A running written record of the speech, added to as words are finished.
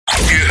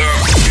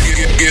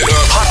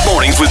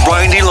with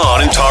Brian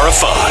DeLon and Tara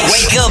Fox.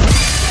 Wake up.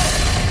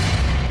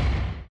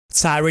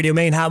 It's Hot Radio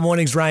Maine, Hot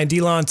Mornings, Ryan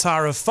DeLon,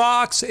 Tara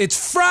Fox.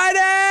 It's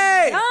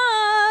Friday!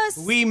 Yes.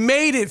 We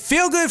made it.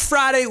 Feel Good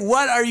Friday.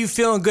 What are you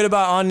feeling good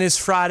about on this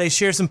Friday?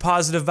 Share some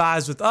positive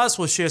vibes with us.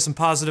 We'll share some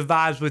positive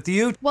vibes with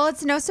you. Well,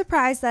 it's no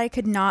surprise that I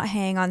could not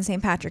hang on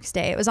St. Patrick's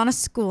Day. It was on a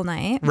school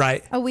night.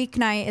 Right. A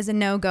weeknight is a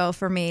no-go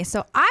for me.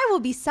 So I will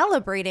be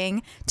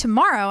celebrating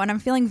tomorrow, and I'm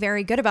feeling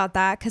very good about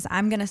that because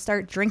I'm going to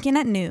start drinking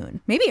at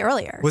noon, maybe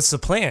earlier. What's the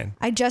plan?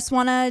 I just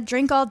want to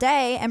drink all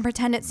day and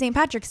pretend it's St.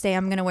 Patrick's Day.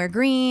 I'm going to wear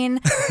green.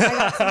 I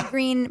got some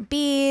green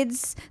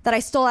beads that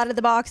I stole out of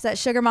the box that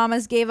Sugar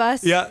Mamas gave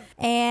us. Yeah.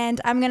 And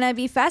I'm going to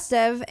be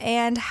festive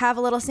and have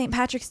a little St.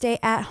 Patrick's Day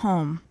at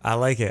home. I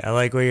like it. I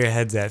like where your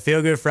head's at.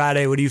 Feel Good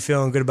Friday. What are you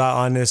feeling good about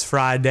on this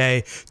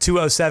Friday?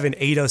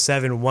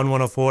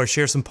 207-807-1104.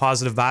 Share some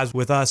positive vibes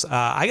with us.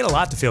 I got a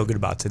lot to feel good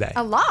about today.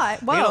 A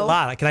lot? Whoa. I got a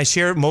lot. Can I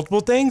share multiple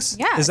things?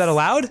 Yes. Is that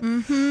allowed?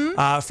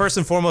 Mm-hmm. First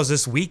and foremost,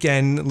 this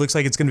weekend looks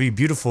like it's going to be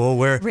beautiful.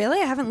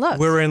 Really? I haven't looked.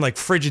 We're in like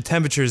frigid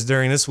temperatures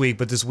during this week,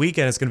 but this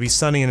weekend it's going to be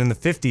sunny and in the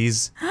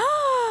 50s.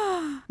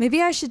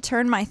 Maybe I should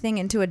turn my thing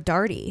into a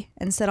darty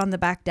and sit on the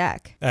back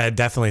deck. I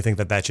definitely think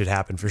that should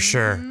happen for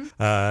sure.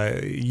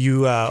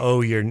 You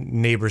owe your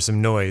neighbor some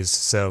noise,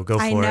 so go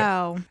for it. I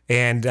know.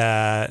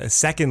 And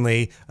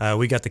secondly,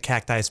 we got the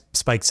cacti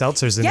spiked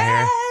seltzers in here.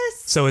 Yes!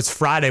 So it's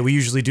Friday. We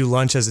usually do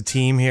lunch as a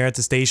team here at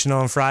the station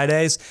on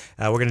Fridays.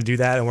 We're going to do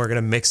that, and we're going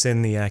to mix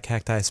in the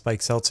cacti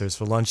spiked seltzers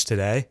for lunch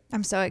today.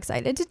 I'm so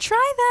excited to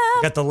try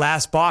them. Got the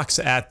last box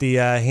at the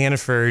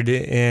Hannaford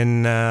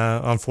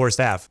on Forest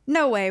Ave.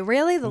 No way,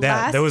 really?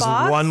 There was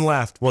box? one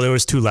left. Well, there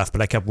was two left,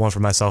 but I kept one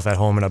for myself at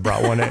home, and I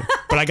brought one in.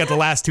 But I got the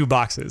last two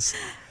boxes.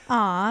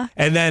 Aw.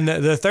 And then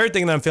the third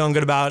thing that I'm feeling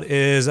good about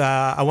is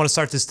I want to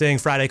start this thing,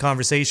 Friday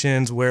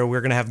Conversations, where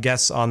we're going to have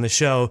guests on the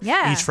show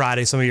each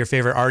Friday, some of your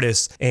favorite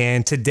artists.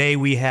 And today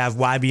we have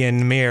YBN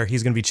Nahmir.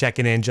 He's going to be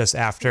checking in just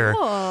after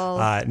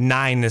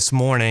 9 this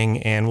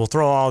morning. And we'll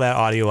throw all that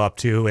audio up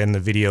too and the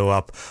video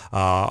up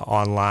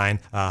online,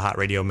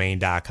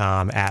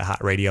 hotradiomaine.com, at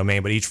Hot Radio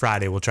Maine. But each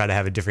Friday we'll try to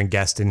have a different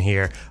guest in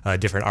here, a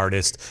different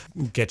artist,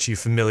 get you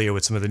familiar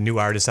with some of the new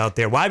artists out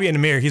there. YBN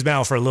Nahmir, he's been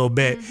out for a little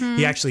bit. Mm-hmm.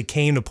 He actually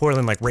came to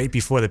Portland like right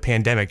before the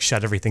pandemic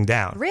shut everything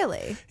down.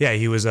 Really? Yeah,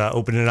 he was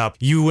opening it up.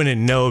 You wouldn't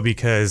know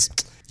because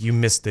you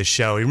missed this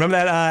show. You remember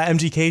that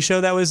MGK show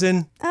that was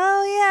in?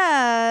 Oh,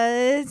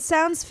 yeah. It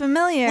sounds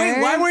familiar.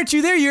 Wait, why weren't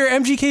you there? You're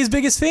MGK's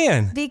biggest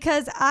fan.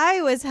 Because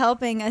I was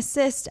helping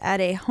assist at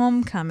a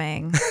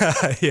homecoming.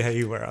 Yeah,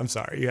 you were. I'm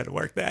sorry. You had to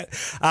work that.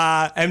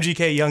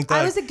 MGK, Young Thug.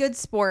 I was a good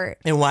sport.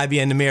 And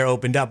YBN Nahmir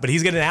opened up. But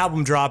he's got an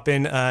album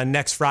dropping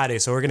next Friday.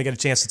 So we're going to get a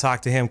chance to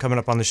talk to him coming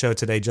up on the show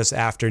today just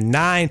after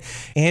 9.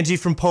 Angie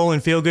from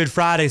Poland, Feel Good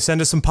Friday.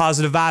 Send us some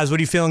positive vibes. What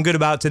are you feeling good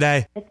about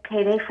today? It's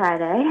payday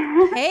Friday.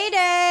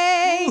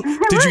 Payday!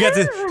 Did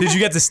you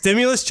get the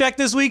stimulus check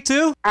this week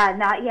too?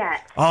 Not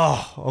yet.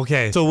 Oh,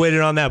 okay. Still waiting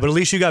on that, but at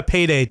least you got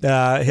payday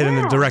hitting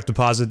the direct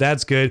deposit.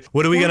 That's good.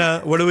 What are we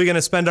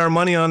gonna spend our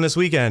money on this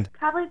weekend?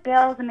 Probably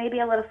bills and maybe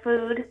a little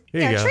food.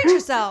 There you go. Treat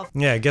yourself.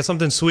 Yeah, get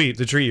something sweet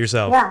to treat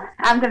yourself. Yeah,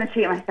 I'm gonna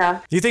treat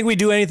myself. Do you think we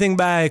do anything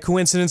by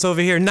coincidence over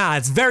here? Nah,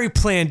 it's very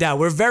planned out.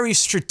 We're very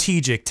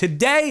strategic.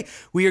 Today,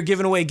 we are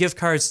giving away gift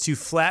cards to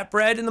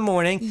Flatbread in the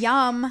morning.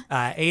 Yum.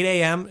 8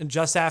 a.m.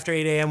 Just after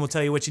 8 a.m., we'll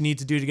tell you what you need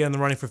to do to get in the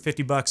running for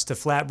 $50 to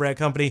Flatbread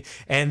Company.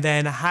 And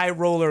then High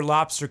Roller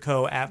Lobster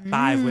Co. at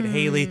 5 with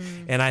Haley.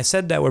 And I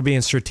said that we're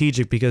being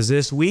strategic because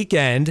this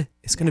weekend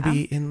it's going to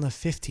be in the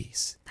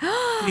 50s.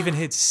 It even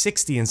hit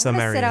 60 in some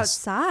areas. Sit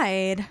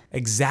outside.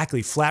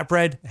 Exactly.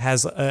 Flatbread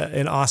has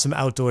an awesome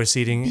outdoor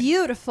seating.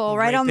 Beautiful,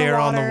 right on the water. There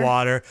on the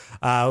water.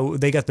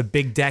 They got the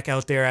big deck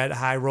out there at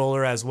High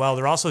Roller as well.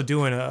 They're also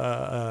doing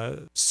a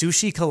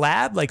sushi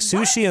collab, like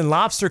sushi and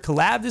lobster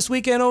collab this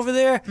weekend over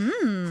there.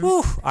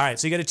 Whew. All right,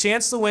 so you got a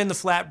chance to win the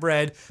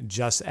Flatbread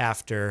just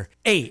after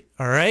 8.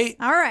 All right?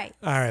 All right.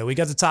 All right, we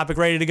got the topic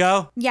ready to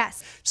go?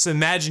 Yes. Just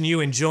imagine you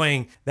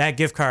enjoying that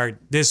gift card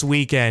this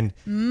weekend.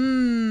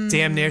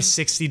 Damn near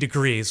 60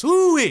 degrees.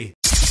 Woo-wee.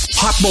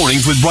 Hot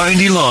Mornings with Brian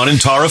DeLon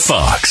and Tara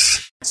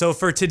Fox. So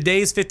for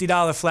today's $50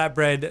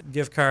 Flatbread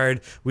gift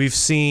card, we've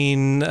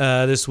seen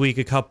this week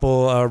a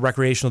couple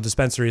recreational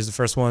dispensaries, the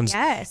first ones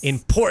in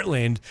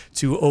Portland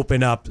to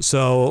open up.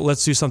 So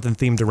let's do something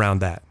themed around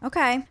that.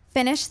 Okay.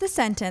 Finish the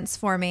sentence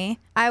for me.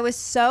 I was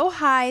so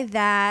high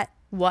that...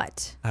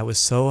 What? I was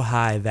so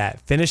high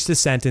that. Finish the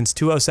sentence,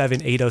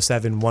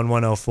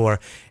 207-807-1104,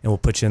 and we'll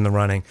put you in the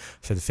running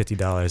for the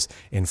 $50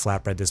 in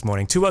Flatbread this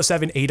morning.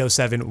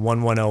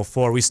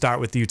 207-807-1104. We start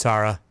with you,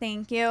 Tara.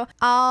 Thank you.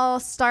 I'll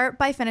start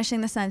by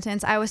finishing the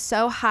sentence. I was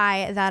so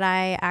high that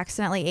I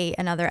accidentally ate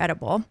another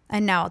edible,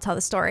 and now I'll tell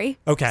the story.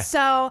 Okay.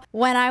 So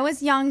when I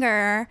was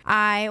younger,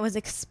 I was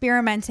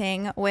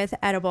experimenting with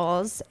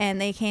edibles,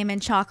 and they came in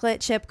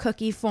chocolate chip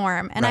cookie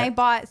form, and I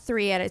bought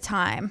 3 at a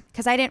time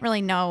because I didn't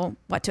really know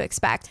what to expect.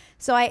 expect.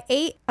 So I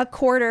ate a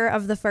quarter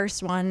of the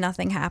first one.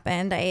 Nothing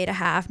happened. I ate a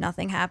half.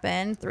 Nothing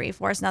happened.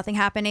 3/4. Nothing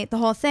happened. Ate the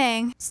whole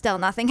thing. Still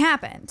nothing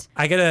happened.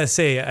 I gotta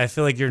say, I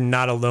feel like you're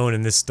not alone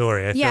in this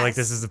story. I feel like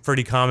this is a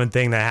pretty common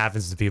thing that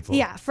happens to people.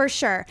 Yeah, for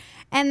sure.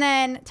 And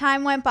then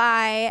time went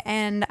by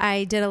and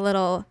I did a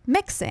little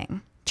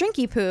mixing.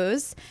 Drinky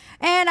poos,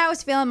 and I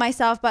was feeling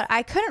myself, but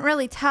I couldn't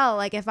really tell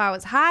like if I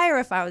was high or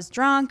if I was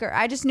drunk, or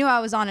I just knew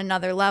I was on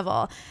another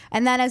level.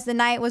 And then as the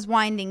night was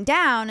winding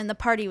down and the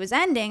party was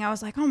ending, I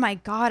was like, oh my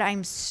God,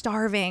 I'm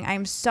starving.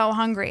 I'm so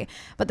hungry.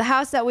 But the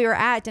house that we were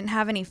at didn't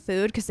have any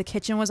food because the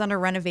kitchen was under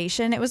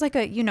renovation. It was like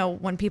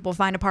when people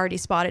find a party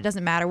spot, it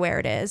doesn't matter where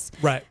it is.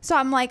 Right. So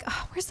I'm like,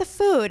 oh, where's the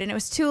food? And it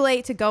was too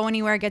late to go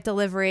anywhere, get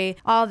delivery,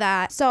 all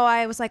that. So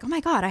I was like, oh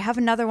my God, I have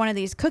another one of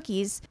these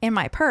cookies in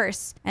my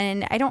purse,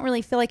 and I don't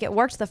really feel like it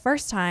worked the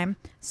first time.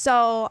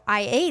 So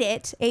I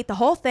ate the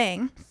whole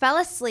thing, fell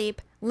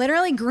asleep,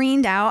 literally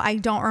greened out. I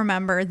don't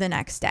remember the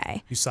next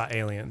day. You saw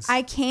aliens.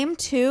 I came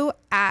to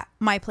at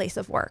my place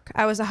of work.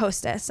 I was a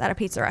hostess at a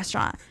pizza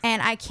restaurant,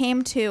 and I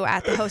came to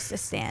at the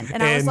hostess stand,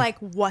 and I was like,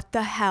 what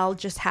the hell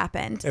just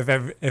happened?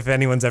 If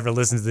anyone's ever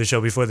listened to the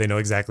show before, they know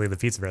exactly the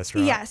pizza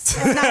restaurant. Yes.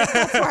 And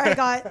that's where I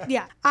got,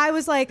 I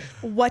was like,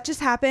 what just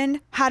happened?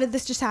 How did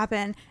this just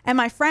happen? And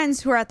my friends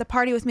who were at the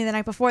party with me the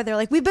night before, they're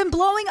like, we've been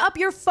blowing up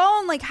your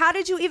phone. Like, how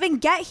did you even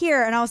get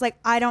here? And I was like,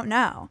 I don't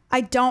know. I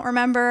don't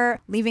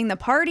remember leaving the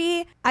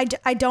party. I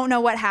don't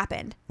know what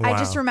happened. Wow. I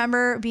just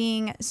remember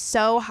being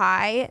so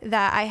high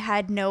that I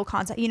had no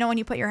concept. You know when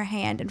you put your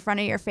hand in front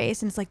of your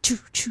face and it's like choo,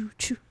 choo,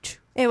 choo, choo.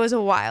 It was a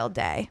wild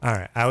day. All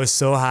right. I was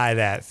so high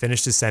that,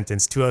 finish the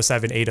sentence,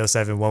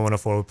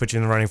 207-807-1104 will put you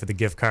in the running for the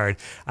gift card.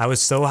 I was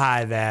so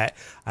high that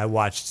I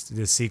watched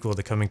the sequel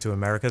to Coming to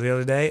America the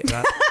other day,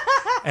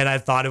 and I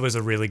thought it was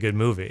a really good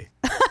movie.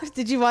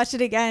 Did you watch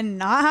it again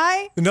not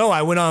high? No,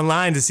 I went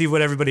online to see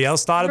what everybody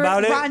else thought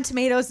about it. Rotten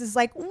Tomatoes is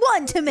like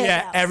 1 tomato.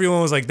 Yeah,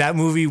 everyone was like, that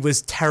movie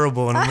was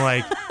terrible. And I'm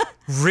like,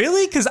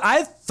 really? Because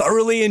I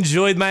thoroughly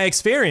enjoyed my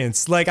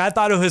experience. Like, I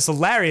thought it was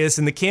hilarious,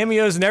 and the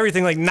cameos and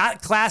everything, like,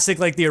 not classic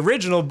like the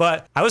original,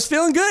 but I was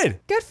feeling good.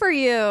 Good for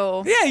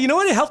you. Yeah, you know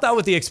what? It helped out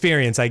with the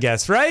experience, I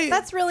guess, right?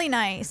 That's really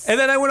nice. And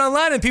then I went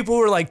online and people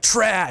were like,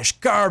 trash,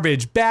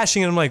 garbage,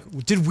 bashing, and I'm like,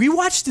 did we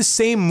watch the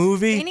same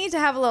movie? You need to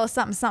have a little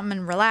something, something,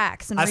 and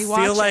relax and rewatch it.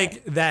 I feel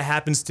like that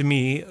happens to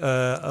me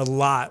a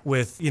lot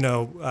with,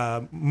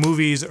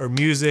 movies or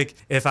music.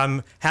 If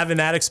I'm having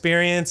that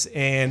experience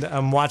and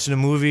I'm watching a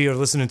movie or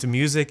listening to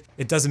music,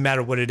 it doesn't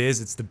matter what it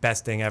is. It's the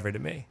best thing ever to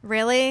me.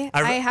 Really?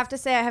 I have to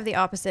say I have the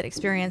opposite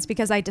experience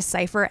because I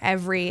decipher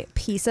every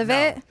piece of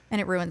it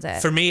and it ruins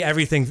it. For me,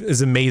 everything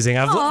is amazing.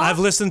 I've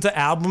listened to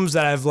albums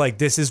that I've like,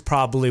 this is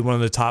probably one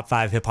of the top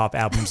 5 hip hop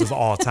albums of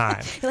all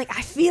time. You're like,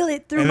 I feel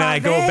it through my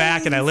veins. And then I go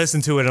back and I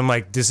listen to it. And I'm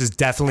like, this is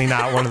definitely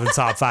not one of the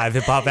top 5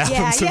 hip hop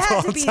albums of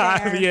all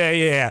time. There.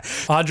 Yeah.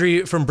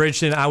 Audrey from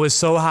Bridgeton, I was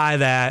so high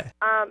that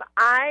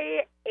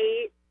I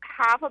ate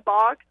half a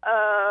box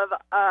of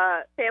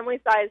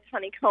family-sized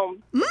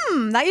honeycomb.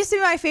 That used to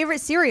be my favorite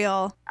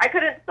cereal. I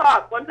couldn't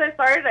stop. Once I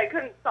started, I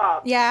couldn't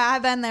stop. Yeah,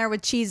 I've been there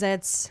with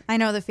Cheez-Its. I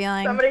know the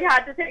feeling. Somebody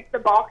had to take the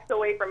box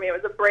away from me. It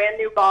was a brand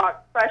new box,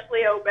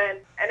 freshly opened,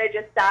 and it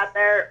just sat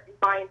there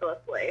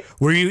mindlessly.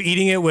 Were you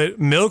eating it with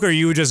milk, or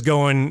you were just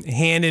going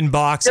hand in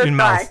box just in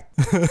dry.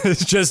 mouth?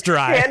 It's just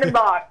dry. Hand in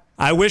box.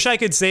 I wish I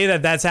could say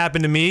that that's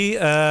happened to me,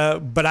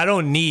 but I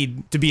don't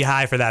need to be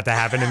high for that to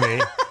happen to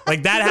me.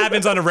 Like, that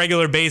happens on a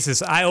regular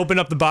basis. I open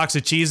up the box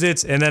of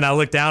Cheez-Its, and then I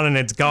look down, and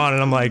it's gone,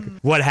 and I'm like,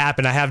 what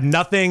happened? I have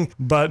nothing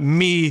but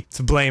me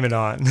to blame it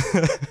on.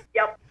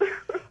 Yep.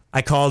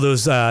 I call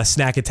those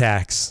snack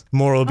attacks.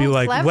 Maura will be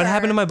like, clever. what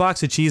happened to my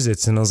box of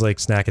Cheez-Its? And I was like,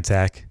 snack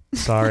attack.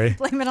 Sorry.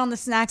 Blame it on the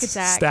snack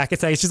attack. Snack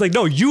attack. She's like,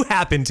 no, you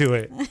happened to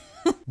it.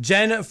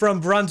 Jen from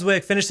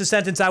Brunswick, finish the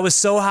sentence. I was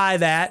so high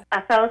that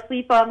I fell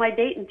asleep on my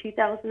date in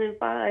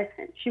 2005,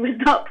 and she was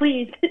not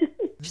pleased.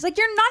 She's like,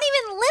 you're not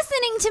even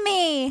listening to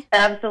me.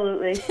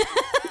 Absolutely.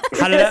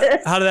 How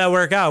did that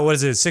work out? What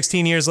is it,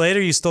 16 years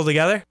later? You still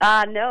together?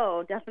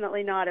 No,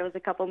 definitely not. It was a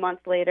couple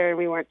months later, and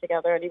we weren't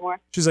together anymore.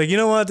 She's like, you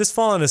know what? This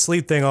falling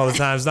asleep thing all the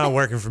time is not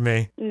working for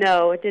me.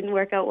 No, it didn't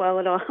work out well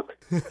at all.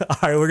 All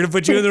right, we're gonna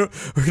put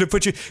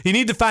you. You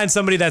need to find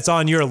somebody that's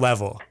on your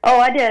level. Oh,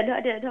 I did.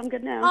 I'm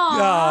good now.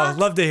 Oh,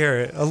 love to hear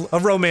it. A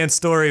romance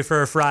story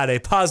for a Friday.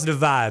 Positive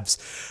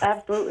vibes.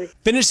 Absolutely.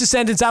 Finish the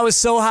sentence. I was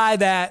so high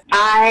that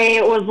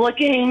I was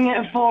looking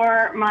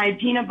for my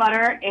peanut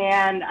butter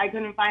and I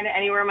couldn't find it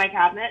anywhere in my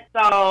cabinet. So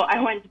I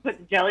went to put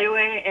the jelly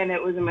away and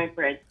it was in my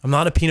fridge. I'm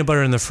not a peanut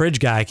butter in the fridge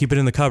guy. I keep it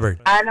in the cupboard.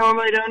 I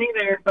normally don't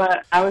either,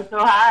 but I was so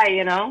high,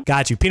 you know?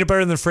 Got you. Peanut butter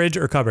in the fridge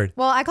or cupboard?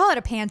 Well, I call it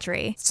a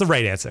pantry. It's the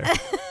right answer.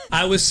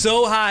 I was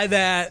so high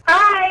that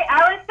I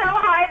was so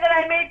high that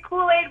I made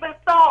Kool-Aid with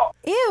salt.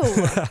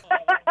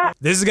 Ew.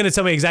 This is going to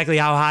tell me exactly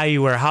how high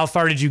you were. How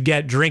far did you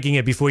get drinking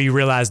it before you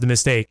realized the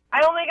mistake?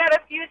 I only got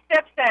a few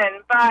sips in,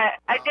 but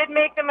I did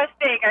make the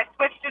mistake. I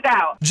switched it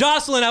out.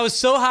 Jocelyn, I was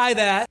so high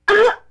that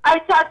I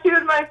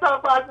tattooed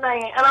myself last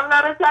night, and I'm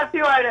not a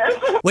tattoo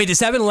artist. Wait, this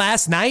happened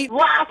last night?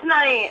 Last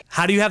night.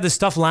 How do you have the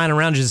stuff lying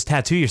around to just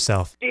tattoo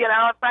yourself? You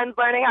know, friends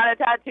learning how to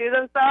tattoo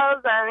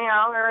themselves, and, you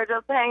know, we were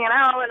just hanging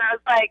out, and I was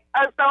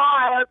so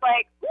high. I was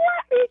like,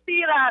 let me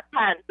see that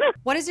pen.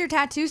 What does your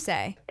tattoo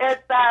say?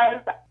 It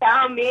says,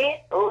 found me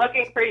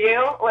looking for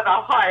you with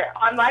a heart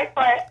on my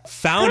foot.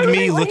 Found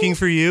me looking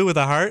for you with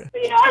a heart?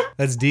 Yeah.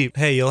 That's deep.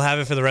 Hey, you'll have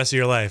it for the rest of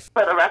your life.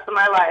 For the rest of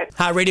my life.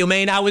 Hot Radio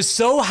Maine, I was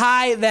so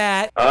high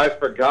that... I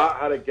forgot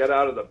how to get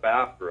out of the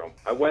bathroom.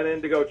 I went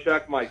in to go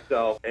check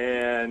myself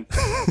and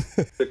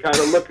to kind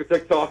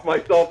of talk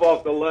myself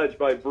off the ledge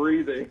by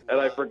breathing, and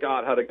I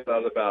forgot how to get out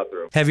of the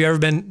bathroom. Have you ever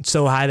been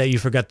so high that you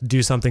forgot to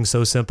do something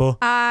so simple?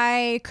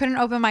 I couldn't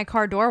open my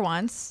car door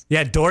once.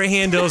 Yeah, door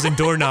handles and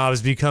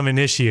doorknobs become an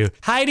issue.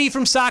 Heidi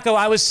from Saco,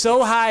 I was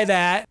so high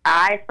that...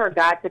 I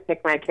forgot to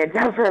pick my kids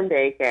up from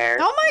daycare.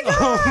 Oh my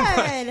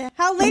God!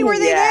 How late were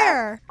they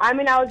there? I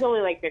mean, I was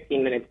only like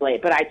 15 minutes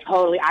late, but I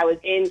was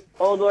in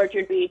Old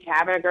Orchard Beach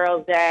having a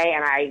girls' day,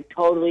 and I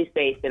totally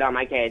spaced it on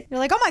my kids. You're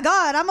like, oh my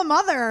God, I'm a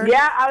mother.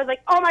 Yeah, I was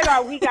like, oh my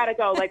God, we gotta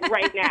go, like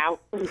right now.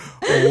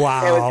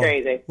 Wow. It was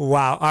crazy.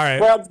 Wow, all right.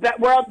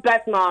 World's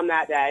best mom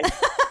that day.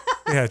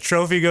 Yeah,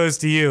 trophy goes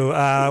to you.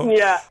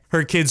 Yeah.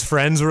 Her kids'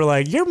 friends were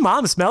like, your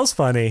mom smells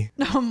funny.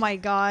 Oh my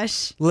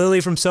gosh.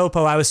 Lily from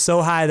Sopo, I was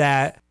so high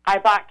that... I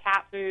bought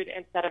cat food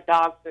instead of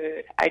dog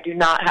food. I do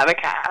not have a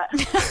cat.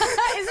 Isn't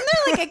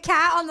there like a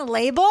cat on the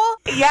label?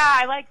 Yeah,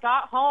 I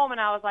got home and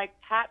I was like,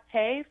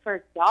 pate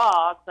for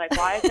dogs. Like,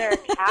 why is there a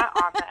cat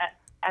on that?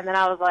 And then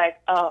I was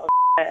like, oh,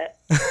 shit.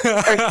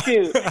 Or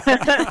shoot.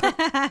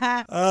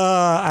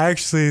 I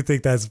actually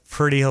think that's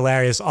pretty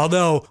hilarious.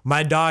 Although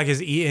my dog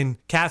has eaten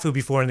cat food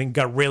before and then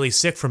got really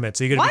sick from it.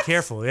 So you got to be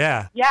careful.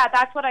 Yeah. Yeah,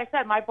 that's what I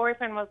said. My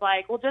boyfriend was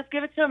like, well, just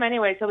give it to him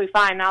anyway. So he'll be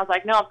fine. And I was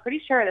like, no, I'm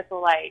pretty sure this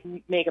will like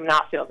make him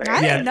not feel very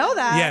I didn't know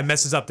that. Yeah, it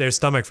messes up their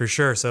stomach for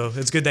sure. So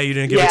it's good that you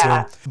didn't give it to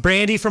him.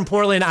 Brandy from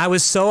Portland, I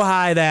was so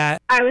high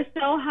that... I was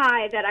so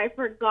high that I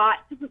forgot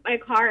to put my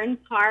car in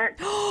park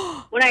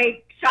when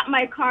I shut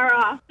my car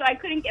off, so I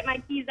couldn't get my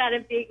keys out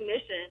of the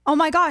ignition. Oh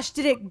my gosh,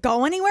 did it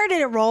go anywhere?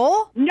 Did it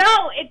roll?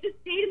 No, it just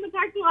stayed in the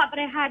parking lot, but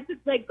I had to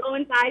like go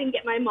inside and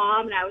get my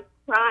mom, and I was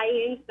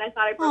crying because I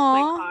thought I broke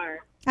my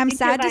car. I'm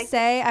sad to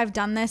say I've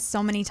done this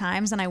so many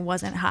times and I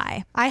wasn't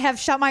high. I have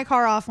shut my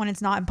car off when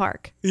it's not in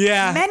park.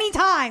 Yeah. Many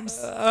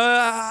times.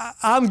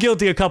 I'm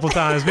guilty a couple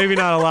times, maybe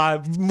not a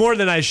lot, more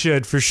than I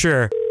should for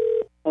sure.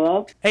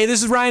 Hello? Hey,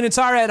 this is Ryan and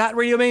Tara at Hot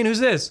Radio Maine.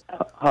 Who's this?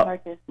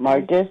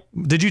 Marcus.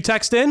 Did you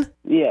text in?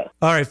 Yeah.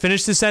 All right,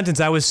 finish the sentence.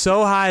 I was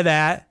so high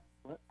that...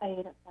 I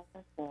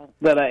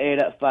ate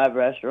at 5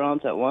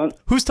 restaurants at once.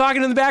 Who's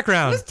talking in the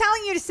background? Who's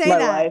telling you to say my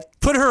that? Wife.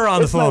 Put her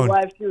on the phone.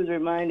 My wife, she was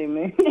reminding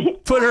me.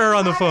 Put her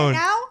on the phone.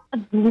 Now?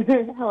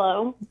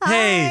 Hello.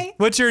 Hey,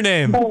 what's your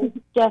name?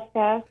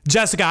 Jessica.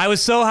 Jessica, I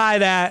was so high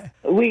that...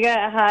 We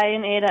got high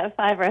and ate at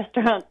 5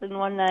 restaurants in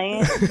one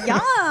night.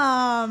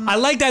 Yum. I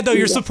like that, though.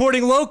 You're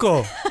supporting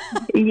local.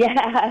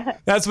 Yeah.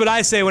 That's what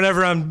I say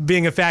whenever I'm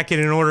being a fat kid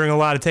and ordering a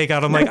lot of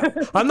takeout. I'm like,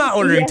 I'm not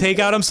ordering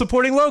takeout. I'm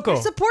supporting local.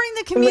 You're supporting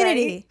the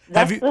community. Right.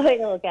 That's the way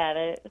to look at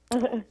it.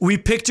 We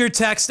picked your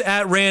text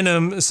at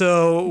random,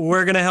 so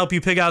we're going to help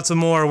you pick out some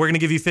more. We're going to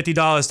give you $50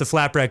 to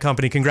Flatbread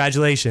Company.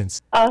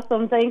 Congratulations.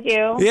 Awesome. Thank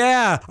you.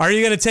 Yeah. Are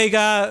you going to take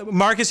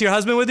Marcus, your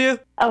husband, with you?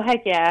 Oh,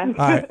 heck yeah.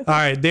 All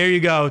right. There you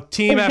go.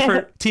 Team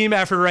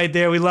effort right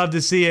there. We love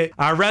to see it.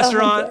 Our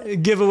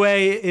restaurant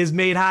giveaway is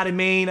made hot in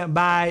Maine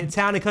by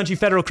Town & Country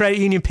Federal Credit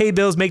Union. Pay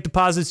bills, make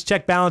deposits,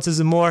 check balances,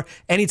 and more.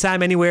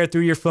 Anytime, anywhere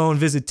through your phone.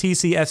 Visit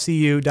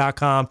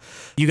tcfcu.com.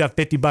 You got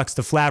 $50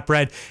 to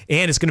Flatbread,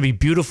 and it's going to be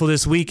beautiful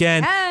this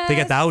weekend. Yes. They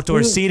got the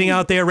outdoor seating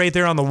out there, right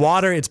there on the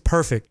water. It's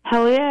perfect.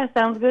 Hell yeah.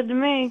 Sounds good to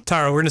me.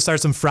 Tara, we're going to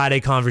start some Friday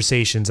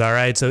conversations, all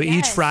right? So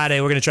each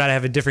Friday, we're going to try to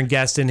have a different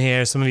guest in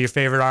here, some of your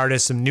favorite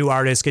artists, some new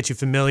artists, get you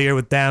familiar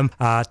with them.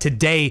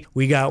 Today,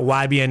 we got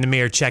YBN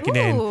Nahmir checking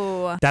in.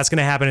 That's going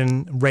to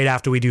happen right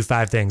after we do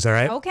 5 things, all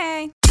right?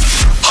 Okay.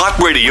 Hot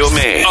Radio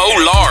Maine. Oh,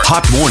 Lord.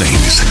 Hot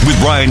Mornings with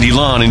Brian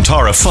DeLon and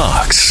Tara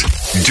Fox.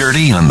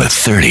 Dirty on the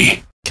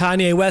 30.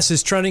 Kanye West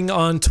is trending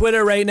on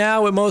Twitter right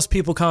now, with most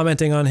people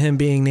commenting on him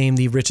being named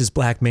the richest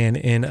black man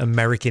in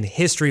American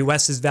history.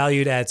 West is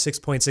valued at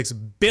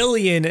 $6.6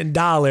 billion,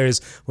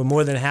 with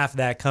more than half of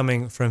that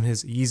coming from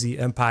his Yeezy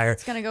empire.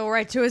 It's going to go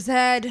right to his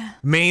head.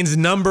 Maine's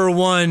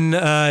 #1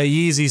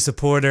 Yeezy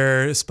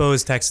supporter,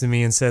 Spose, texted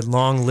me and said,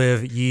 "Long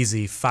live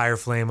Yeezy, fire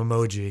flame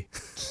emoji."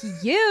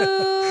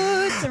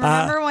 Cute.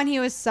 Remember when he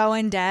was so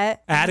in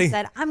debt? He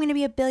said, "I'm going to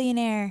be a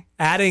billionaire."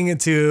 Adding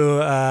to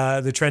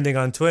the trending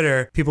on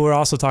Twitter, people were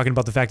also talking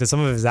about the fact that some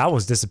of his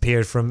albums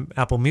disappeared from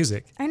Apple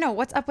Music. I know.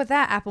 What's up with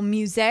that, Apple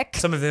Music?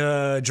 Some of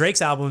the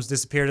Drake's albums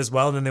disappeared as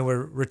well, and then they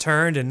were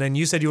returned, and then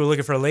you said you were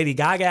looking for a Lady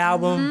Gaga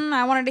album.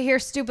 I wanted to hear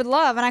Stupid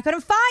Love, and I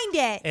couldn't find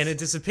it. And it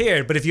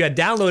disappeared. But if you had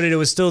downloaded it, it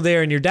was still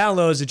there in your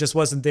downloads. It just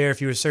wasn't there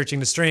if you were searching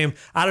to stream.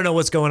 I don't know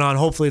what's going on.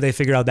 Hopefully they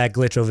figure out that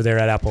glitch over there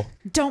at Apple.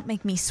 Don't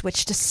make me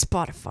switch to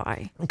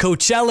Spotify.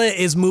 Coachella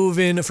is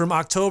moving from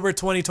October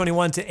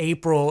 2021 to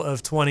April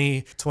of 2022.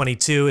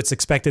 2022. It's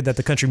expected that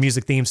the country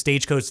music themed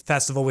Stagecoach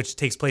Festival, which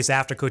takes place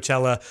after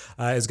Coachella,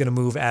 is going to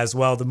move as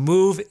well. The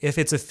move, if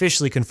it's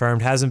officially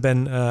confirmed, hasn't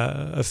been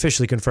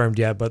officially confirmed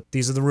yet, but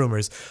these are the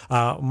rumors,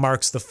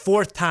 marks the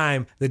 4th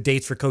time the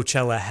dates for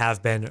Coachella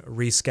have been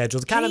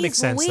rescheduled. Kind of makes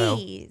sense, though.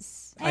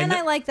 And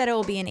I like that it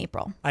will be in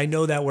April. I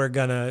know that we're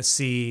going to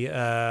see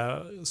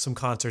some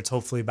concerts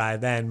hopefully by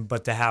then,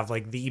 but to have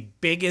like the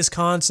biggest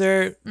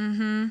concert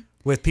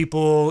with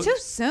people too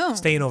soon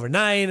staying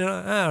overnight,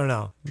 I don't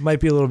know. It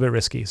might be a little bit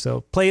risky.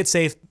 So play it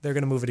safe. They're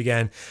going to move it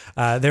again.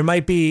 There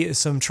might be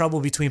some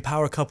trouble between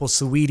power couple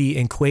Saweetie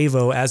and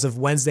Quavo as of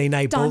Wednesday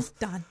night. Both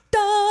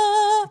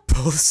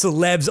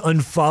celebs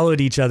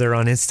unfollowed each other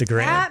on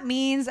Instagram. That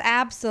means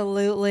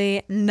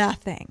absolutely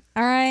nothing.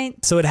 All right.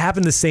 So it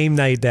happened the same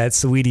night that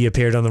Saweetie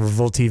appeared on the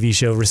Revolt TV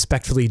show,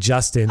 Respectfully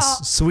Justin.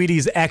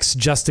 Saweetie's ex,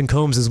 Justin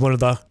Combs, is one of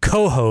the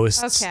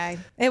co-hosts. Okay.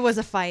 It was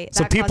a fight.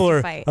 So people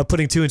are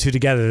putting 2 and 2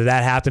 together.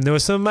 That happened. There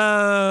was some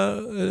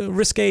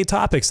risque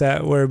topics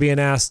that were being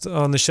asked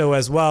on the show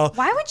as well.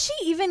 Why would she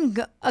even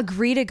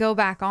agree to go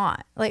back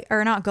on?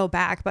 Or not go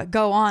back, but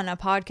go on a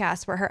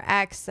podcast where her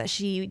ex that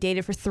she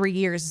dated for 3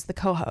 years is the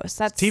co-host?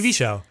 That's TV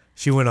show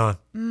she went on.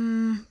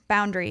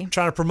 Boundary.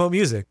 Trying to promote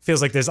music.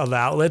 Feels like there's other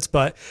outlets,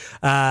 but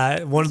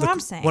one of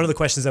the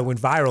questions that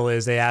went viral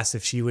is they asked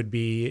if she would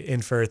be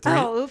in for 3.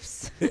 Oh,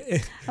 oops.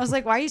 I was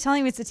like, why are you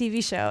telling me it's a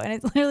TV show? And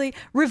it's literally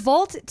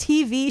Revolt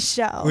TV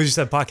show. We just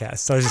said podcast,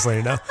 so I was just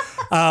letting you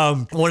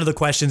know. One of the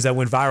questions that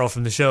went viral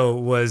from the show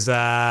was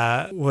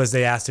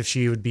they asked if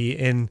she would be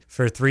in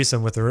for a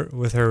threesome with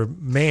her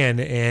man,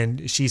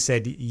 and she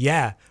said,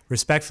 yeah,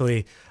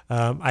 respectfully.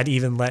 I'd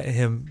even let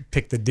him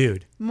pick the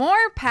dude.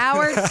 More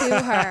power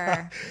to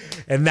her.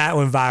 And that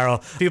went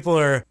viral. People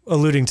are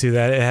alluding to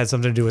that it had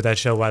something to do with that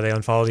show, why they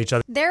unfollowed each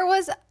other. There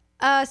was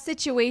a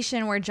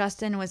situation where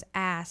Justin was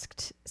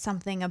asked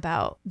something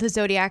about the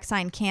zodiac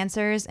sign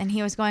Cancers, and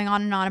he was going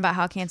on and on about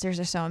how Cancers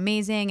are so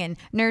amazing and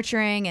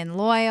nurturing and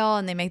loyal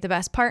and they make the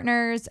best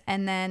partners.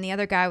 And then the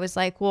other guy was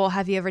like, well,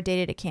 have you ever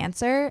dated a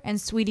Cancer? And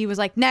Saweetie was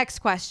like, next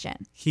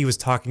question. He was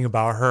talking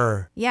about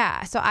her.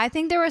 Yeah. So I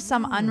think there was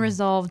some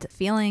unresolved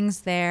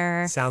feelings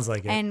there. Sounds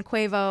like it. And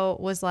Quavo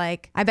was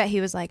like, I bet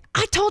he was like,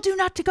 I told you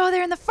not to go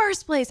there in the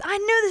first place. I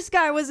knew this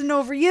guy wasn't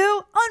over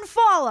you.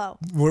 Unfollow.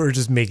 We're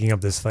just making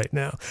up this fight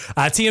now.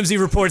 TMZ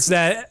reports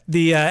that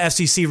the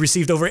FCC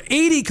received over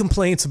 80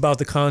 complaints about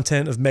the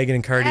content of Megan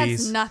and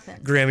Cardi's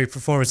Grammy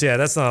performance. Yeah,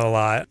 that's not a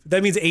lot.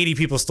 That means 80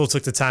 people still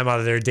took the time out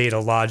of their day to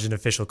lodge an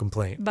official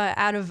complaint. But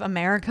out of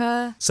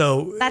America,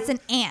 so that's an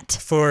ant.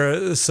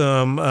 For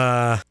some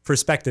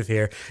perspective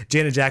here,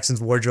 Janet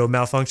Jackson's wardrobe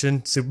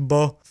malfunction, Super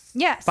Bowl.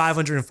 Yes.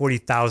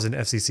 540,000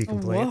 FCC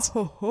complaints.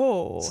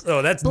 Whoa.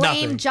 So that's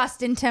Blame nothing.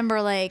 Justin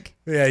Timberlake.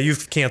 Yeah,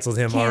 you've canceled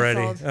him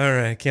already. All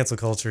right, cancel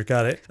culture.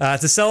 Got it.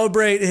 To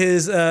celebrate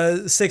his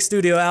 6th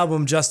studio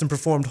album, Justin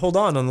performed Hold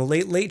On the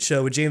Late Late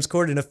Show with James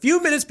Corden a few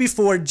minutes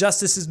before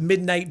Justice's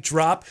midnight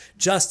drop.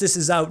 Justice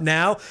is out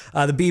now.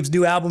 The Biebs'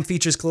 new album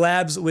features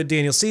collabs with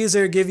Daniel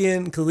Caesar,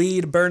 Giveon,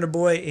 Khalid, Burna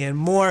Boy, and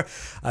more.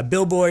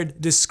 Billboard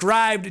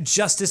described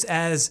Justice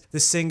as the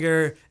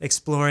singer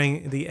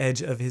exploring the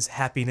edge of his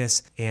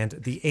happiness and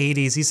the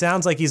 80s. He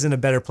sounds like he's in a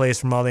better place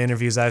from all the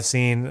interviews I've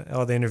seen,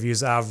 all the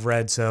interviews I've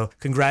read. So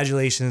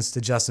congratulations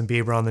to Justin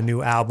Bieber on the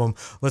new album.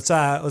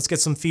 Let's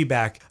get some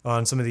feedback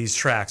on some of these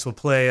tracks. We'll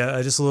play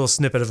just a little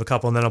snippet of a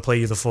couple, and then I'll play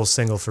you the full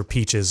single for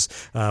Peaches,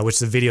 which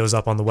the video is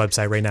up on the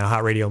website right now,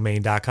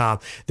 hotradiomaine.com.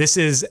 This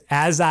is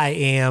As I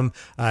Am.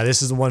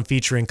 This is the one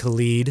featuring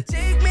Khalid.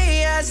 Take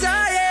me as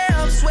I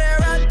am, swear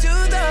I do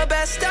the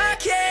best I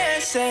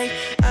can, say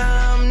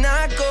I'm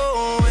not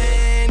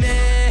going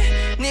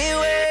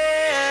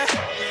anywhere.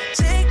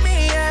 Take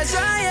me as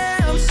I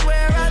am,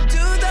 swear I do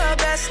the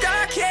best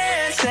I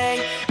can,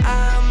 say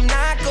I'm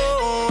not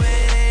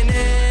going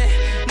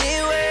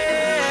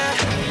anywhere.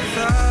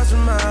 1,000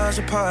 miles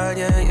apart,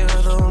 yeah, you're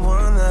the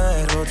one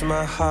that holds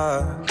my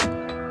heart.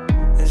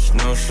 It's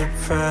no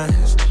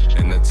surprise,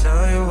 and I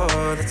tell you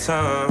all the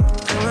time,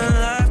 when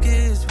life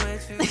gets way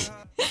too hard.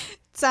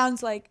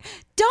 Sounds like,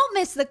 don't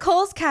miss the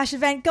Kohl's Cash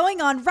event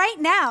going on right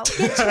now.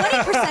 Get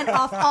 20%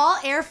 off all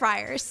air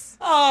fryers.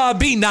 Oh,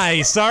 be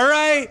nice, all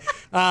right?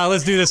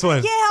 Let's do this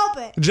one. Can't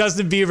help it.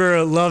 Justin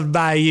Bieber, Loved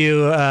by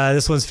You.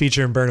 This one's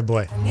featuring Burna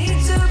Boy. I need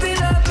to be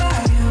loved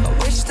by you. I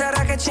wish that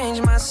I could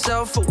change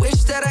myself. I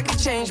wish that I could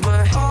change,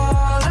 but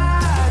all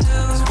I do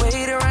is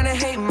wait around and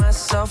hate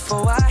myself.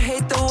 Oh, I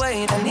hate the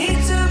way I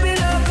need to be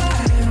loved by you.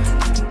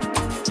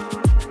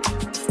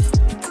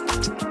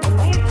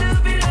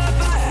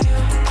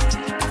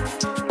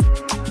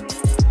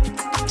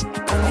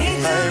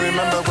 I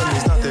remember when we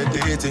started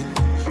dating.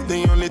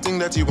 The only thing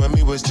that you and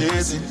me was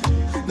chasing.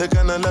 The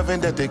kind of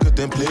loving that they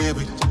couldn't play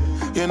with.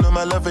 You know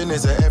my loving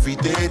is a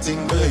everyday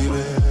thing,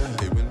 baby.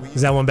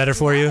 Is that one better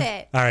for you?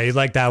 it. All right, you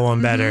like that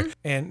one better.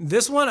 And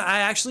this one I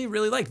actually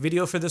really like.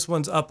 Video for this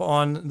one's up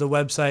on the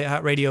website,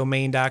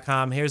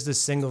 hotradiomaine.com. Here's the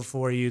single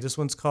for you. This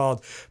one's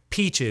called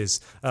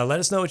Peaches. Let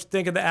us know what you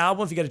think of the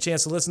album. If you got a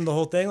chance to listen to the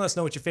whole thing, let us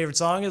know what your favorite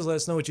song is. Let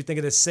us know what you think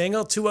of this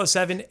single.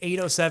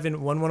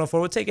 207-807-1104.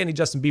 We'll take any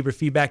Justin Bieber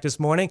feedback this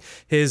morning.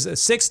 His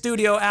 6th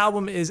studio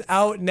album is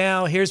out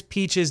now. Here's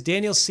Peaches,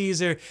 Daniel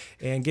Caesar,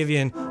 and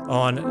Givian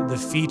on the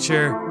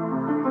feature.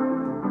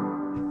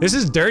 This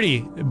is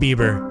Dirty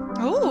Bieber.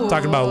 Ooh.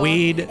 Talking about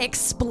weed.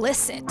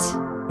 Explicit.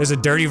 There's a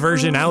dirty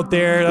version out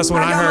there. That's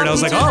when I heard. I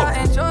was like, oh.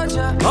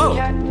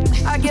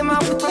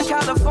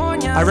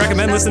 I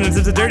recommend listening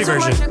to the dirty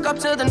version.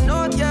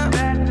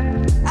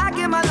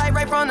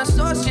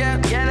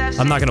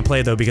 I'm not gonna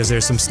play though because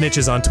there's some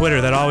snitches on Twitter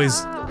that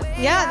always.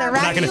 Yeah, they're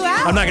ratting you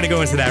out. I'm not gonna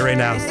go into that right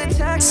now.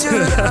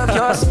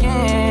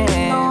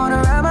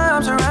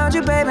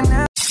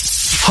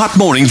 Hot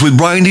Mornings with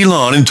Brian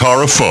DeLon and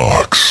Tara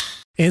Fox.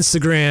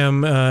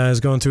 Instagram is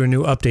going through a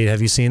new update.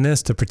 Have you seen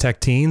this to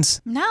protect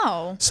teens?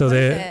 No. So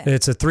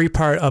it's a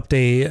 3-part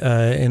update.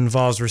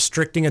 Involves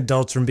restricting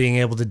adults from being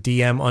able to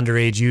DM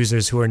underage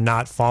users who are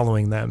not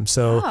following them.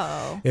 So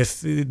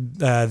if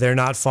they're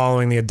not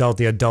following the adult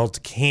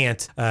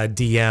can't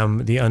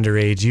DM the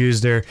underage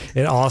user.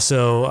 It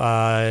also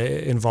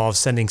involves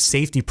sending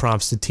safety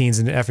prompts to teens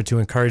in an effort to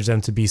encourage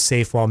them to be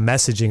safe while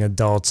messaging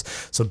adults.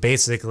 So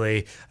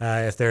basically,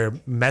 if they're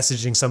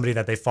messaging somebody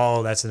that they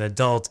follow that's an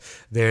adult,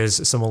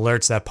 there's some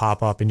alerts that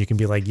pop up and you can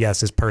be like,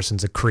 yes, this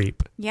person's a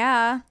creep.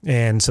 Yeah.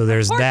 And so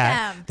there's Report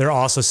that. them. They're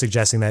also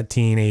suggesting that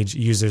teenage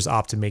users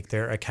opt to make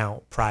their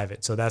account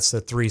private. So that's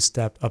the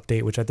 3-step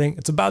update, which I think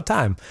it's about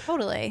time.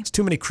 Totally. There's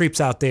too many creeps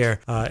out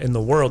there in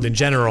the world in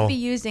general. Be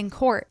used in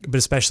court. But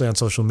especially on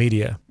social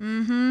media.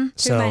 Too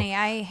many.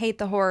 I hate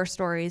the horror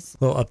stories.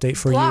 Little update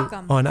for Block you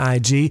 'em. on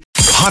IG.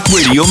 Hot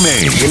Radio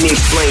Maine. Let me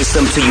explain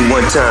something to you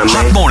one time,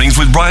 man. Hot Mornings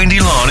with Brian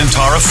DeLon and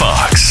Tara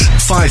Fox.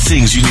 5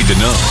 things you need to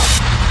know.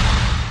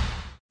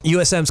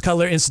 USM's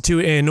Cutler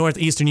Institute and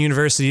Northeastern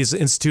University's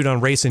Institute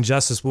on Race and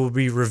Justice will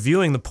be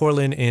reviewing the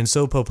Portland and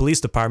SoPo police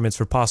departments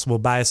for possible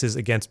biases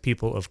against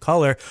people of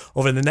color.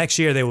 Over the next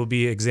year, they will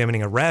be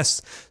examining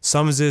arrests,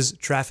 summonses,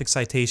 traffic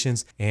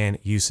citations, and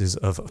uses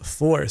of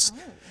force.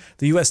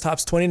 The U.S.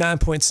 tops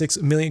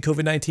 29.6 million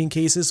COVID-19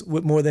 cases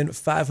with more than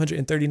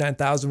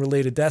 539,000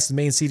 related deaths. The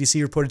Maine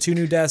CDC reported 2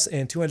 new deaths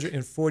and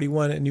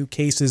 241 new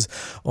cases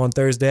on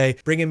Thursday,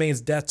 bringing Maine's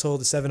death toll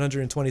to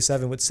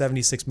 727 with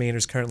 76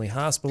 Mainers currently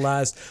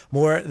hospitalized.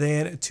 More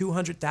than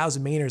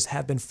 200,000 Mainers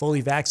have been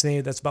fully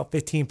vaccinated. That's about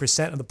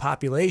 15% of the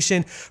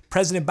population.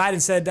 President Biden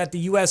said that the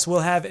U.S.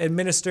 will have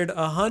administered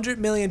 100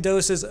 million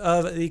doses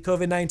of the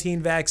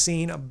COVID-19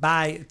 vaccine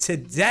by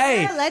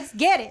today. Yeah, let's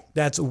get it.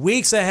 That's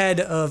weeks ahead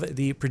of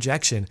the projection.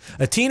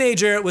 A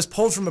teenager was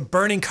pulled from a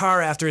burning car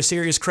after a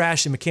serious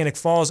crash in Mechanic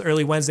Falls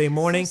early Wednesday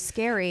morning. So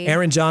scary.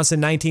 Aaron Johnson,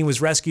 19,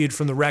 was rescued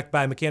from the wreck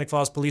by Mechanic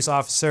Falls police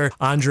officer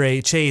Andre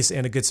Chase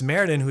and a Good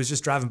Samaritan who was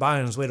just driving by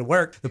on his way to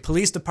work. The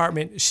police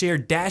department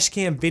shared dash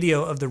cam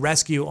video of the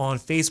rescue on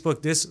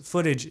Facebook. This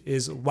footage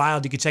is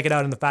wild. You can check it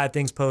out in the 5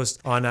 Things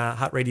post on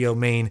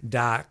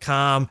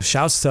hotradiomaine.com.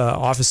 Shouts to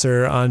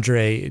Officer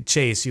Andre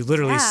Chase. You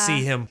literally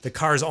see him. The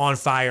car's on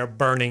fire,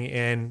 burning,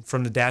 and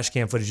from the dash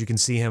cam footage, you can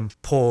see him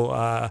pull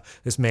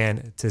this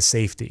man to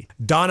safety.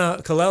 Donna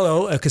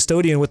Colello, a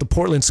custodian with the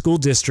Portland School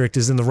District,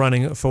 is in the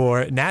running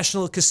for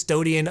National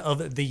Custodian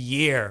of the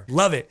Year.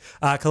 Love it.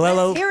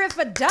 Colello. Let's hear it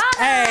for Donna.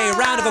 Hey,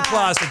 round of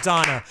applause for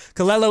Donna.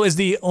 Colello is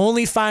the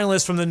only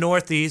finalist from the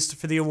Northeast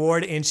for the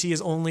award, and she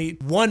is only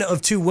one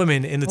of 2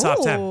 women in the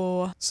top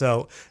 10.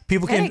 So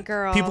people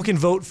can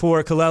vote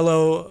for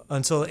Colello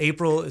until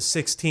April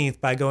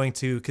 16th by going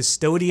to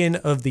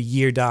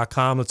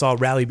custodianoftheyear.com. Let's all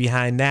rally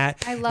behind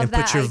that. I love and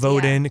that put your idea.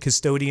 vote in,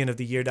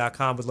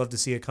 custodianoftheyear.com. Would love to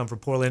see it come from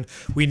Portland.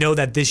 We know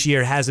that this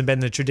year hasn't been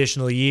the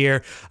traditional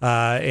year,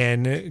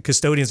 and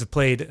custodians have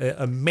played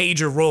a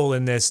major role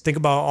in this. Think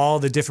about all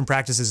the different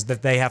practices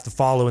that they have to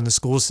follow in the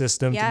school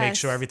system to make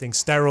sure everything's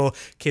sterile.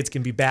 Kids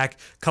can be back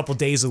a couple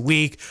days a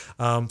week.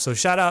 So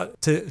shout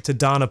out to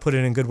Donna,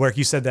 putting in good work.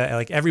 You said that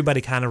like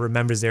everybody kind of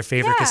remembers their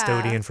favorite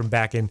custodian from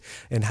back in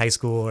high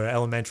school or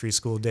elementary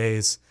school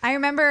days. I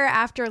remember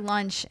after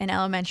lunch in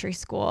elementary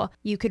school,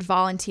 you could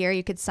volunteer,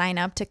 you could sign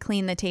up to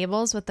clean the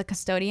tables with the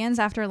custodians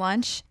after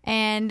lunch.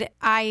 And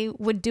I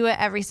would do it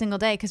every single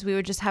day because we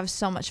would just have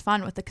so much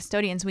fun with the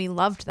custodians. We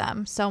loved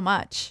them so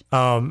much.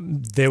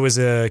 There was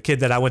a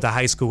kid that I went to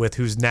high school with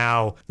who's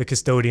now the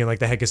custodian, like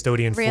the head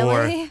custodian for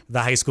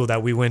the high school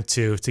that we went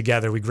to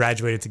together. We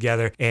graduated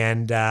together,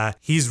 and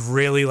he's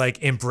really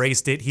like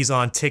embraced it. He's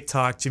on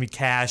TikTok. Jimmy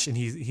Cash, and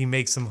he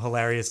makes some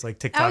hilarious like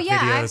TikTok Oh yeah,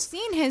 videos. I've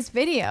seen his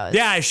videos.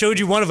 Yeah, I showed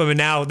you one of them, and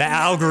now the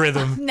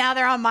algorithm. Now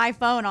they're on my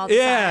phone all the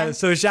time.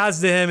 So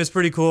shouts to him. It's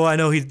pretty cool. I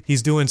know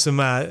he's doing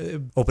some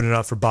opening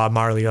up for Bob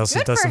Marley. Also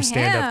Good does for some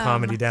stand-up him.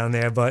 comedy down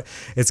there, but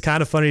it's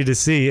kind of funny to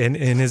see, and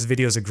his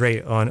videos are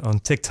great on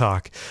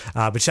TikTok.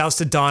 But shouts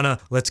to Donna.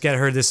 Let's get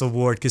her this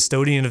award,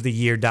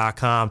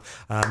 custodianoftheyear.com.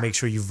 Make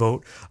sure you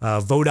vote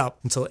up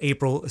until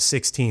April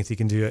 16th. You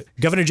can do it.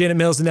 Governor Janet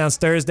Mills announced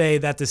Thursday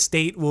that the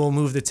state will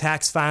move the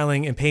tax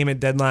filing and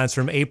payment deadlines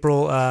from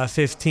April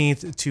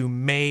 15th to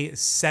May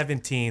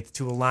 17th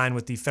to align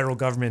with the federal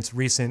government's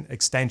recent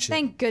extension.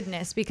 Thank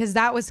goodness, because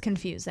that was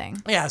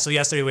confusing. Yeah, so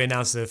yesterday we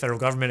announced the federal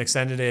government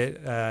extended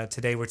it.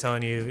 Today we're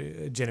telling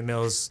you Janet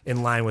Mills,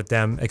 in line with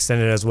them,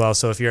 extended it as well.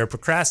 So if you're a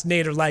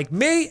procrastinator like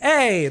me,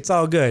 hey, it's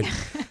all good.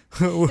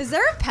 Is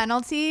there a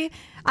penalty?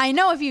 I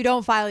know if you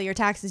don't file your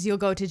taxes, you'll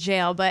go to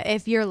jail, but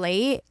if you're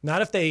late?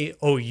 Not if they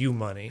owe you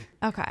money.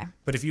 Okay.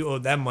 But if you owe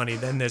them money,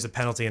 then there's a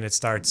penalty and it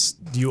starts,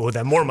 you owe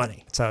them more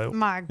money. So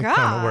My it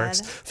kind of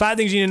works. 5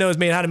 things you need to know is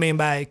made how to Maine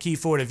by Key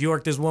Ford of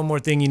York. There's one more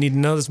thing you need to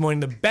know this morning.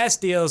 The best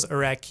deals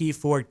are at Key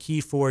Ford,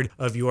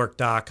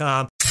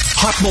 keyfordofyork.com.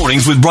 Hot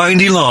Mornings with Brian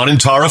DeLon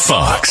and Tara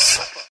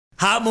Fox.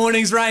 Hot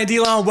Mornings, Ryan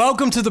DeLon.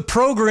 Welcome to the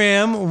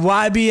program,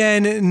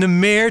 YBN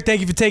Nahmir. Thank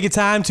you for taking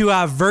time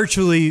to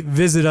virtually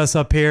visit us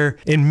up here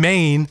in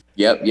Maine.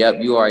 Yep.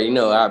 You already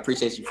know. I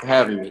appreciate you for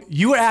having me.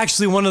 You were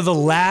actually one of the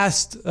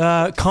last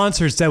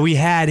concerts that we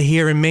had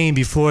here in Maine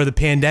before the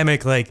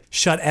pandemic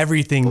shut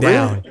everything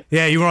down. Really?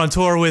 Yeah, you were on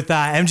tour with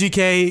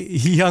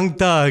MGK, Young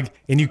Thug,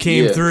 and you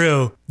came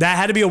through. That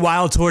had to be a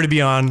wild tour to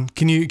be on.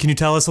 Can you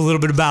tell us a little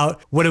bit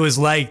about what it was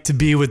like to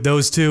be with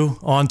those two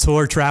on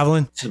tour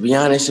traveling? To be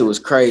honest, it was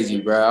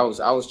crazy, bro.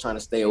 I was trying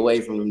to stay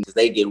away from them because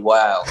they get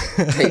wild.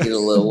 They get a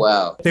little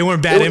wild. They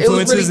weren't bad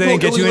influences. They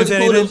didn't get you into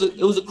anything.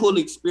 It was a cool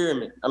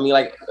experiment. I mean,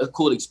 like a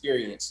cool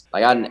experience.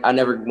 Like I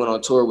never went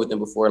on tour with them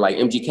before. Like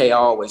MGK, I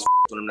always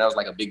with him. That was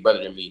like a big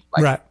brother to me.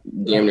 Like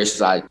damn near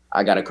since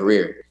I got a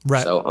career.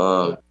 Right.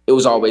 So it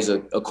was always a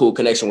cool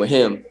connection with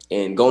him.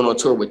 And going on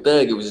tour with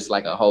Thug, it was just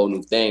like a whole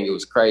new thing. It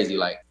was crazy.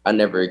 Like I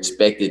never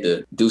expected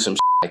to do some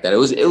like that. It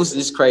was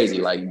just crazy,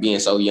 like being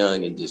so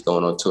young and just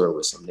going on tour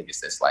with some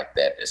niggas that's like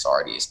that, that's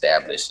already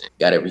established and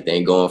got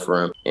everything going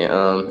for him.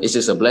 And it's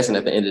just a blessing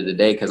at the end of the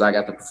day because I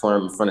got to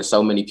perform in front of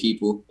so many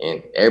people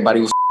and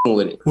everybody was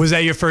with it. Was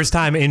that your first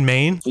time in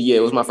Maine? Yeah,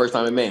 it was my first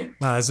time in Maine.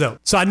 Wow, that's dope.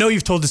 So I know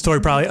you've told the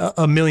story probably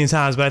a million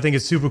times, but I think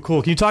it's super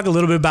cool. Can you talk a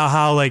little bit about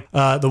how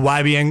the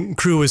YBN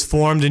crew was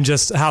formed and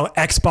just how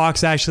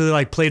Xbox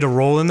actually played a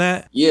role in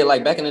that? Yeah,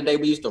 like back in the day,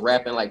 we used to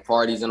rap in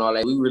parties and all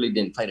that. We really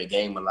didn't play the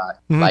game a lot.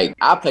 Mm-hmm. Like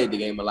I played the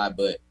game a lot,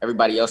 but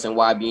everybody else in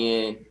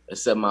YBN,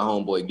 except my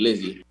homeboy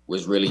Glizzy,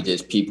 was really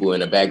just people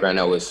in the background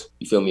that was,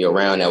 you feel me,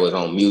 around that was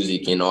on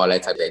music and all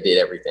that type that did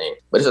everything.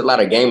 But there's a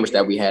lot of gamers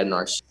that we had in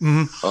our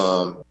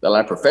mm-hmm. A lot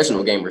of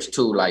professional gamers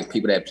too, like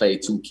people that play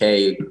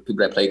 2K, people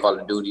that play Call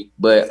of Duty.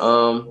 But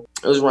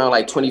it was around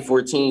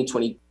 2014,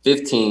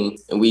 2015,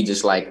 and we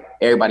just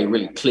everybody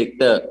really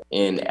clicked up.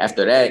 And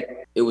after that,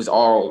 it was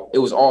all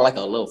like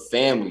a little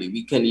family.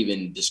 We couldn't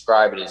even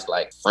describe it as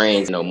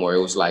friends no more. It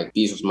was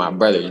these was my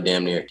brothers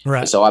damn near.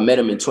 Right. And so I met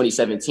him in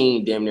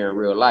 2017 damn near in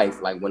real life.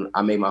 When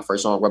I made my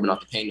first song, Rubbing Off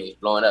the Pain, it was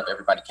blowing up.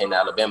 Everybody came to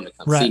Alabama to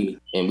come see me.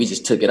 And we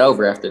just took it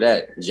over after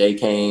that. Jay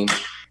came,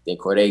 then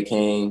Corday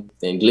came,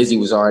 then Glizzy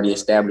was already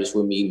established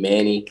with me,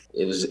 Manny.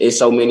 It's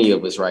so many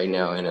of us right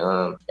now.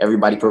 And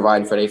everybody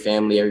providing for their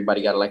family.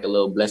 Everybody got a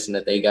little blessing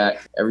that they got.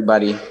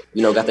 Everybody,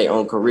 got their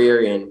own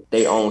career and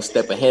their own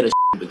step ahead of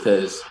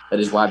because of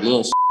this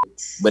YBN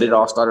But it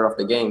all started off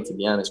the game, to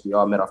be honest. We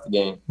all met off the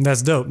game.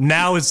 That's dope.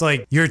 Now it's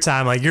your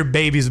time. Your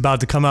baby's about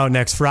to come out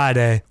next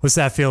Friday. What's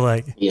that feel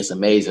like? Yeah, it's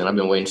amazing. I've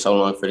been waiting so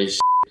long for this.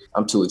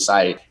 I'm too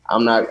excited.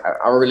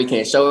 I really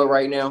can't show it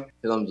right now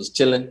because I'm just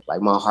chilling.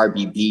 My heart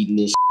be beating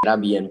this shit. I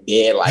be in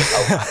bed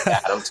oh my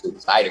God, I'm too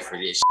excited for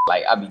this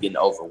shit. I be getting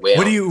overwhelmed.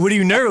 What are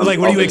you nervous? What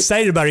are you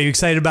excited about? Are you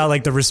excited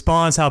about the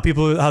response, how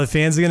the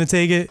fans are gonna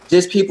take it?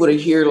 Just people to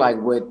hear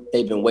what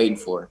they've been waiting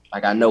for.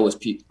 I know it's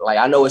people.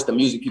 I know it's the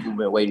music people have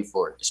been waiting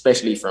for,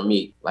 especially from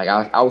me.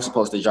 I was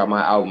supposed to drop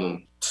my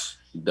album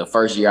the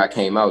first year I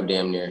came out,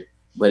 damn near.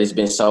 But it's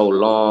been so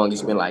long.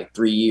 It's been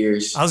 3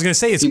 years. I was going to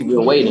say, people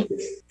been waiting.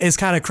 It's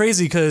kind of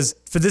crazy because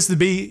for this to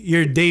be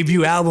your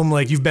debut album,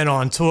 you've been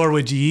on tour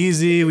with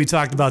G-Eazy. We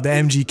talked about the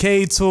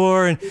MGK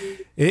tour. And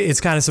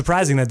it's kind of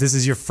surprising that this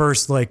is your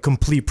first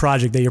complete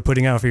project that you're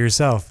putting out for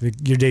yourself,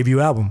 your debut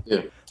album.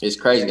 Yeah, it's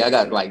crazy. I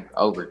got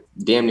over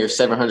damn near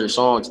 700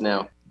 songs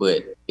now.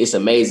 But it's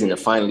amazing to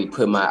finally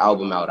put my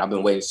album out. I've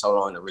been waiting so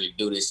long to really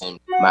do this. And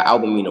my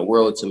album mean the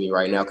world to me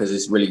right now because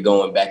it's really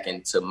going back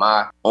into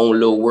my own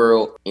little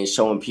world and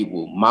showing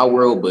people my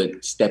world,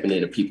 but stepping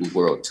into people's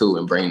world too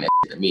and bringing that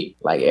to me.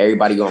 Like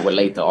everybody gonna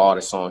relate to all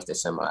the songs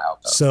that's in my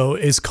album. So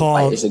it's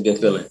called. Like, it's a good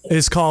feeling.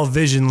 It's called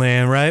Vision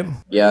Land, right?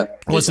 Yeah.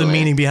 What's the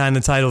meaning behind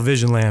the title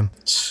Vision Land?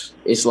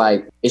 It's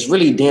like, it's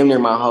really damn near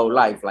my whole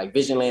life. Like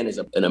Vision Land is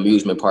an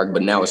amusement park,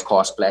 but now it's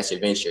called Splash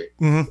Adventure.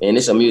 And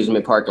it's an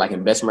amusement park like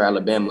in Bessemer,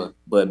 Alabama.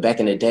 But back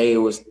in the day, it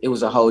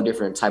was a whole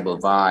different type of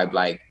vibe.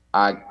 Like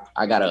I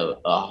got a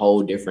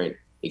whole different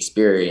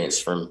experience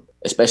from,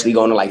 especially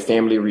going to like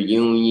family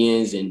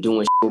reunions and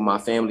doing shit with my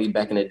family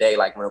back in the day,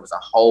 like when it was a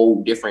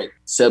whole different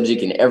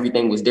subject and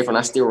everything was different.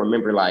 I still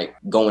remember like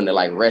going to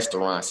like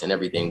restaurants and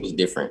everything was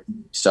different.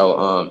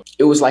 So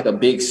it was like a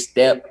big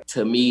step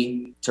to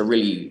me to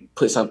really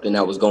put something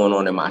that was going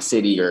on in my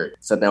city or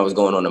something that was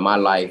going on in my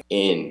life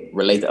and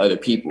relate to other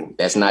people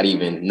that's not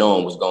even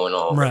knowing what's going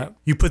on. Right.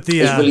 You put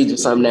the it's really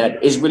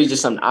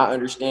just something I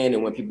understand,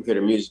 and when people hear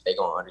the music, they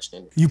gonna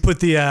understand it. You put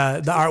the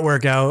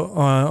artwork out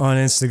on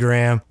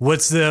Instagram.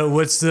 What's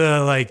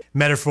the like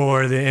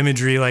metaphor, the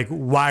imagery? Like,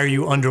 why are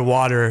you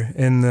underwater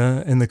in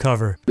the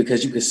cover?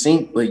 Because you can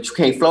sink, but you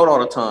can't float all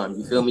the time.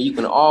 You feel me? You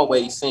can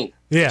always sink.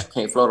 Yeah. You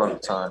can't float all the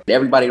time.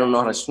 Everybody don't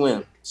know how to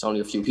swim. It's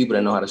only a few people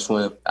that know how to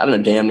swim. I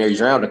done damn near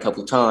drowned a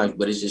couple times,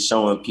 but it's just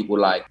showing people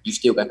like you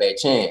still got that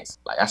chance.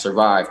 Like I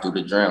survived through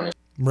the drowning.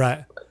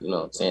 Right. You know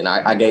what I'm saying?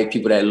 I gave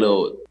people that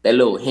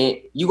little hint.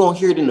 You gonna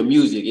hear it in the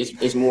music.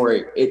 It's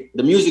more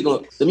the music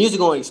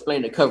gonna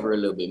explain the cover a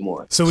little bit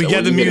more. So we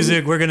get the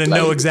music, we're gonna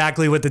know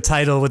exactly what the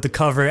title, what the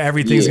cover,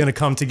 everything's gonna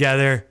come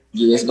together.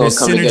 Yeah, it's gonna There's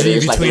come synergy together.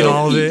 It's between like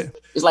all of it.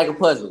 It's like a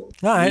puzzle.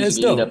 All right, that's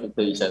dope. Up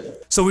into each other.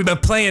 So we've been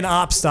playing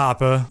Op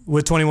Stopper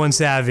with 21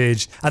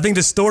 Savage. I think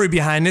the story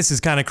behind this is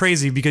kind of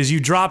crazy because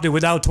you dropped it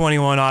without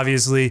 21,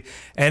 obviously,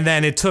 and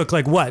then it took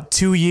like what,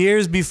 2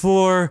 years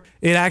before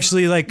it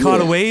actually like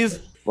caught a wave?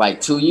 Like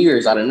 2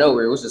 years out of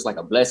nowhere. It was just like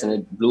a blessing.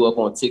 It blew up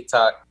on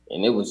TikTok,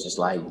 and it was just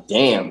like,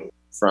 damn,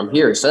 from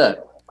here it's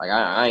up. Like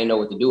I ain't know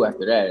what to do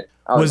after that.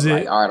 I was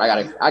like, all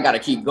right, I gotta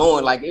keep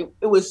going. Like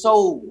it was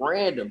so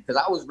random because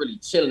I was really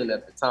chilling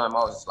at the time. I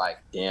was just like,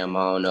 damn, I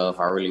don't know if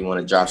I really want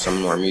to drop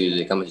some more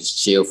music. I'm gonna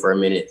just chill for a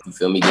minute. You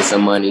feel me? Get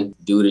some money,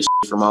 do this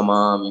shit for my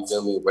mom. You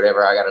feel me?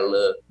 Whatever I got a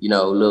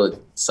little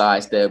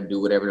sidestep,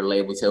 do whatever the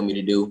label tell me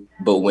to do.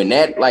 But when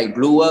that like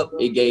blew up,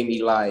 it gave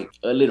me like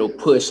a little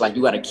push. Like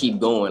you gotta keep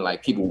going.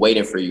 Like people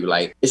waiting for you.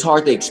 Like it's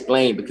hard to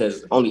explain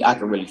because only I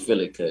can really feel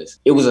it because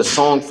it was a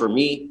song for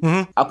me.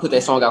 I put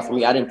that song out for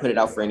me. I didn't put it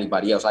out for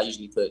anybody else. I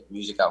usually put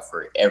music out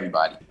for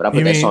everybody, but I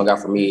put that song out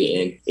for me,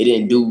 and it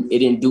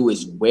didn't do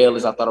as well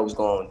as I thought it was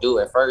going to do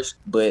at first.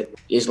 But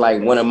it's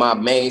like one of my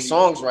main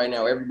songs right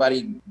now.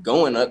 Everybody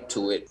going up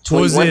to it.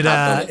 Was it?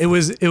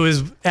 It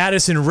was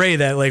Addison Rae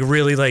that like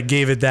really like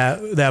gave it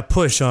that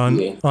push on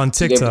TikTok.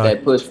 Gave it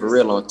that push for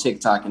real on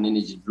TikTok, and then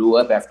it just blew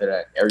up after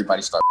that.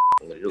 Everybody started.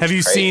 Have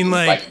you seen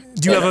like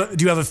do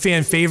you have a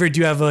fan favorite?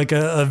 Do you have like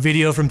a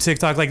video from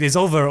TikTok? Like there's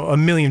over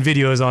 1 million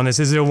videos on this.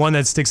 Is there one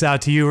that sticks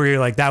out to you where you're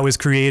like, that was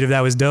creative,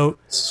 that was dope?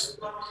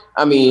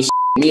 I mean,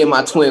 me and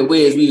my twin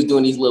Wiz, we was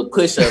doing these little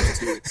push-ups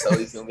to it. So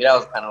you feel me? That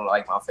was kind of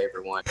like my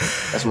favorite one.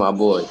 That's my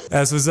boy.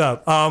 That's what's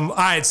up. All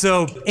right.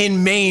 So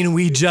in Maine,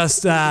 we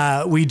just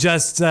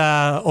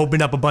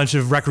opened up a bunch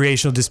of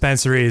recreational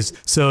dispensaries.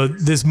 So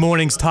this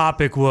morning's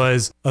topic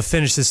was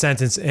finish the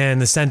sentence,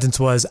 and the sentence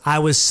was, I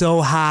was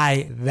so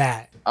high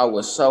that. I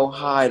was so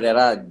high that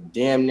I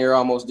damn near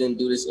almost didn't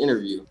do this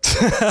interview.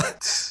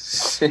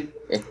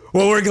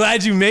 Well, we're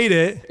glad you made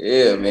it.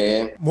 Yeah,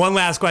 man. One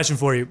last question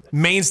for you.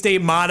 Maine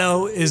State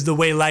motto is the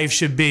way life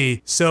should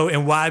be. So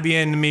in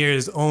YBN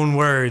Nahmir's own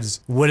words,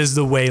 what is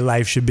the way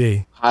life should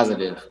be?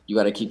 Positive. You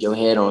got to keep your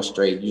head on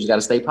straight. You just got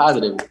to stay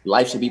positive.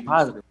 Life should be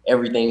positive.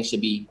 Everything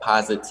should be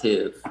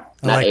positive.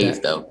 Not like AIDS,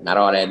 though. Not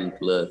all that in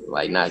blood.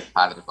 Like, not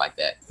positive like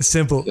that.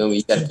 Simple. You know what I mean?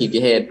 You got to keep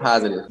your head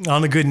positive.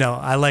 On a good note.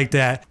 I like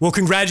that. Well,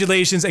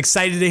 congratulations.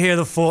 Excited to hear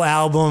the full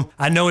album.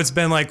 I know it's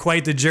been like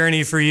quite the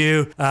journey for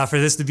you, for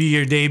this to be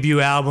your debut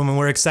album, and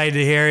we're excited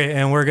to hear it.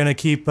 And we're gonna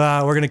keep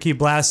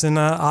blasting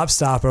Op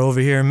Stopper over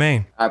here in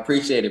Maine. I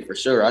appreciate it for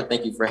sure. I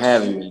thank you for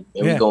having me.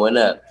 And we going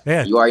up.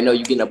 Yeah. You already know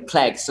you're getting a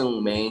plaque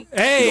soon, man.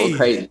 Hey, you're going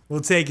crazy. We'll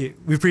take it.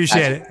 We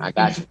appreciate it. I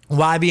got you.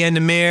 YBN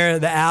Nahmir,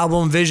 the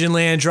album Vision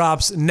Land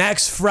drops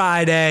next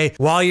Friday.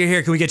 While you're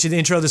here, can we get you the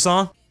intro of the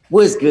song?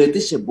 What's good?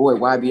 This your boy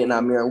YBN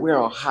Nahmir, and we're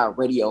on Hot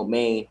Radio,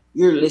 Maine.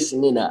 You're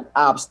listening to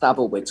Op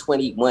Stopper with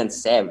 21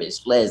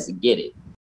 Savage. Let's get it.